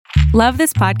Love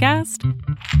this podcast?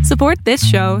 Support this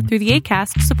show through the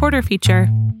Acast supporter feature.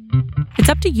 It's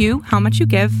up to you how much you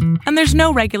give, and there's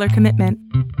no regular commitment.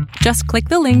 Just click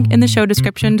the link in the show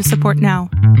description to support now.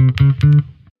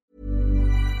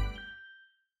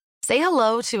 Say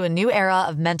hello to a new era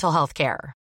of mental health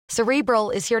care. Cerebral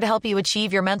is here to help you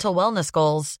achieve your mental wellness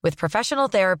goals with professional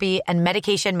therapy and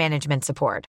medication management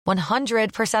support.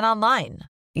 100% online.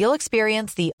 You'll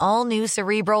experience the all-new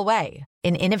Cerebral Way,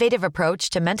 an innovative approach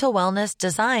to mental wellness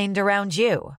designed around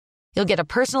you. You'll get a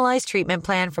personalized treatment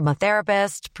plan from a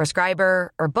therapist,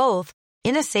 prescriber, or both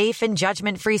in a safe and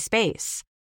judgment-free space.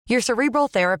 Your Cerebral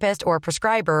therapist or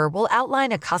prescriber will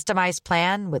outline a customized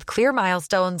plan with clear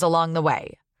milestones along the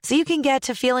way, so you can get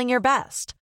to feeling your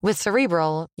best. With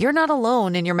Cerebral, you're not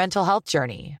alone in your mental health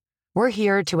journey. We're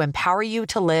here to empower you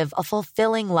to live a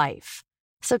fulfilling life.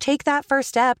 So take that first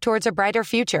step towards a brighter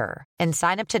future and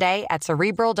sign up today at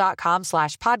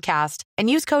Cerebral.com/podcast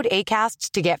and use code ACAST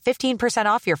to get 15%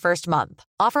 off your first month.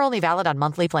 Offer only valid on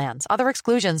monthly plans. Other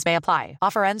exclusions may apply.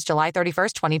 Offer ends July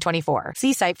 31st, 2024.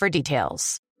 See site for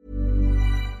details.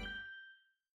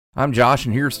 I'm Josh,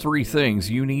 and here's 3 things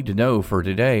you need to know for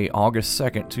today, August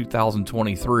 2nd,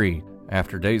 2023.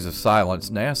 After days of silence,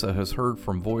 NASA has heard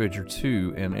from Voyager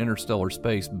 2 in interstellar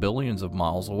space billions of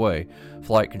miles away.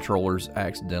 Flight controllers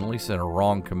accidentally sent a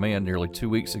wrong command nearly 2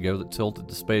 weeks ago that tilted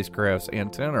the spacecraft's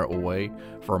antenna away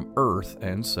from Earth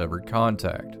and severed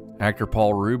contact. Actor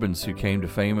Paul Reubens, who came to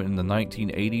fame in the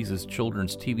 1980s as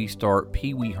children's TV star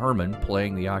Pee Wee Herman,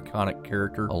 playing the iconic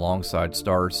character alongside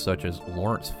stars such as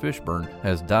Lawrence Fishburne,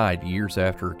 has died years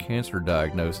after a cancer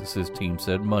diagnosis, his team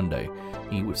said Monday.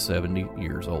 He was 70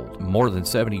 years old. More than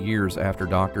 70 years after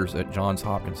doctors at Johns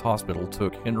Hopkins Hospital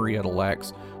took Henrietta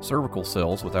Lack's cervical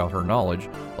cells without her knowledge,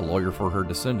 a lawyer for her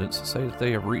descendants say that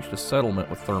they have reached a settlement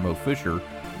with Thermo Fisher,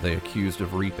 they accused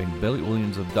of reaping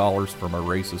billions of dollars from a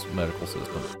racist medical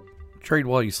system. Trade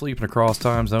while you sleep and across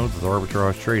time zones with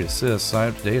Arbitrage Trade Assist. Sign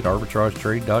up today at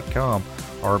arbitragetrade.com.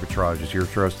 Arbitrage is your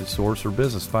trusted source for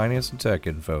business, finance, and tech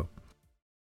info.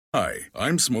 Hi,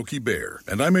 I'm Smokey Bear,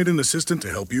 and I made an assistant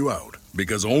to help you out,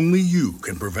 because only you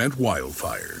can prevent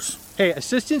wildfires. Hey,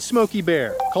 Assistant Smokey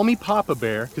Bear, call me Papa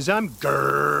Bear, because I'm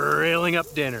grilling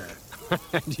up dinner.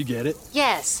 Do you get it?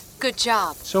 Yes, good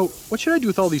job. So, what should I do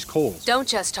with all these coals? Don't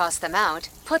just toss them out.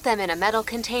 Put them in a metal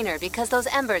container because those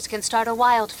embers can start a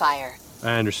wildfire.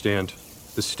 I understand.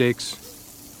 The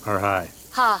stakes are high.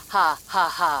 Ha, ha, ha,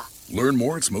 ha. Learn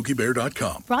more at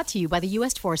SmokeyBear.com. Brought to you by the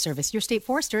U.S. Forest Service, your state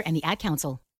forester, and the Ad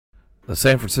Council. The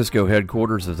San Francisco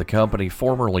headquarters of the company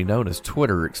formerly known as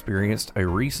Twitter experienced a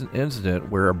recent incident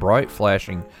where a bright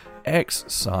flashing X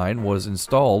sign was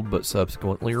installed but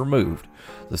subsequently removed.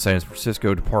 The San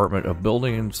Francisco Department of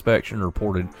Building Inspection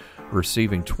reported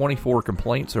receiving 24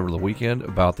 complaints over the weekend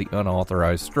about the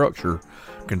unauthorized structure.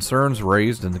 Concerns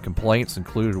raised in the complaints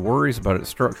included worries about its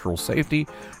structural safety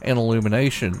and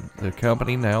illumination. The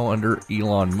company, now under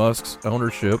Elon Musk's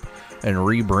ownership and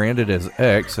rebranded as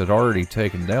X, had already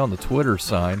taken down the Twitter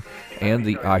sign and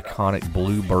the iconic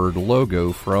Bluebird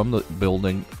logo from the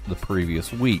building the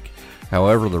previous week.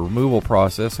 However, the removal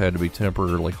process had to be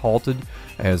temporarily halted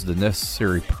as the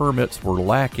necessary permits were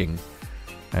lacking.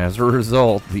 As a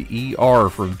result, the ER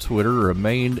from Twitter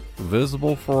remained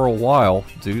visible for a while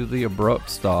due to the abrupt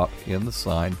stop in the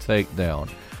sign takedown.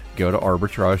 Go to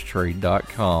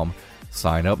arbitragetrade.com.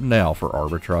 Sign up now for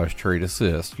Arbitrage Trade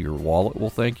Assist. Your wallet will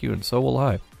thank you, and so will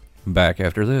I. Back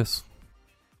after this.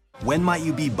 When might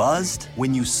you be buzzed?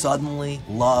 When you suddenly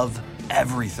love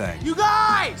everything. You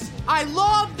guys! I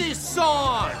love this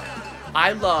song!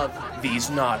 I love these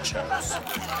nachos.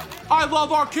 I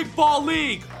love our kickball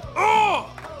league! Ugh!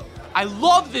 I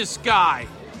love this guy!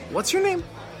 What's your name?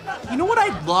 You know what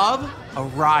I'd love? A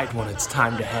ride when it's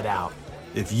time to head out.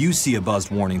 If you see a buzzed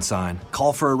warning sign,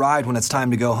 call for a ride when it's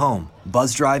time to go home.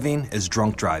 Buzz driving is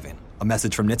drunk driving. A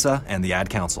message from NHTSA and the Ad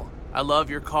Council. I love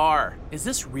your car. Is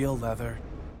this real leather?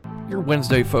 Your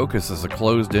Wednesday Focus is a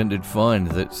closed-ended fund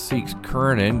that seeks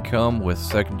current income with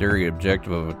secondary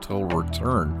objective of a total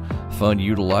return. The fund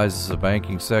utilizes a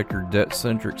banking sector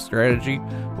debt-centric strategy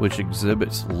which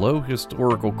exhibits low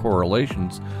historical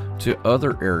correlations to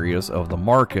other areas of the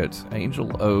market.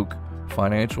 Angel Oak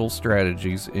Financial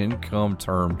Strategies Income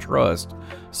Term Trust,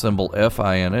 symbol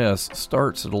FINS,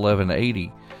 starts at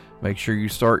 $11.80. Make sure you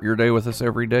start your day with us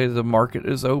every day the market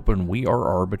is open. We are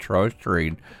Arbitrage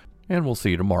Trade. And we'll see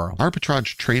you tomorrow.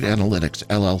 Arbitrage Trade Analytics,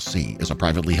 LLC is a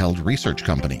privately held research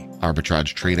company.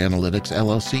 Arbitrage Trade Analytics,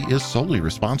 LLC is solely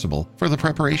responsible for the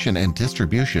preparation and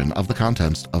distribution of the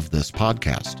contents of this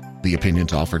podcast. The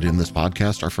opinions offered in this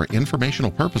podcast are for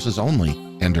informational purposes only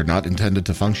and are not intended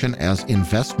to function as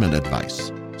investment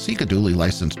advice. Seek a duly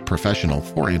licensed professional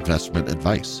for investment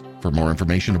advice. For more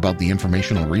information about the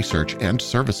informational research and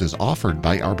services offered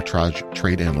by Arbitrage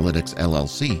Trade Analytics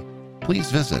LLC,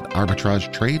 please visit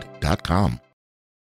arbitragetrade.com.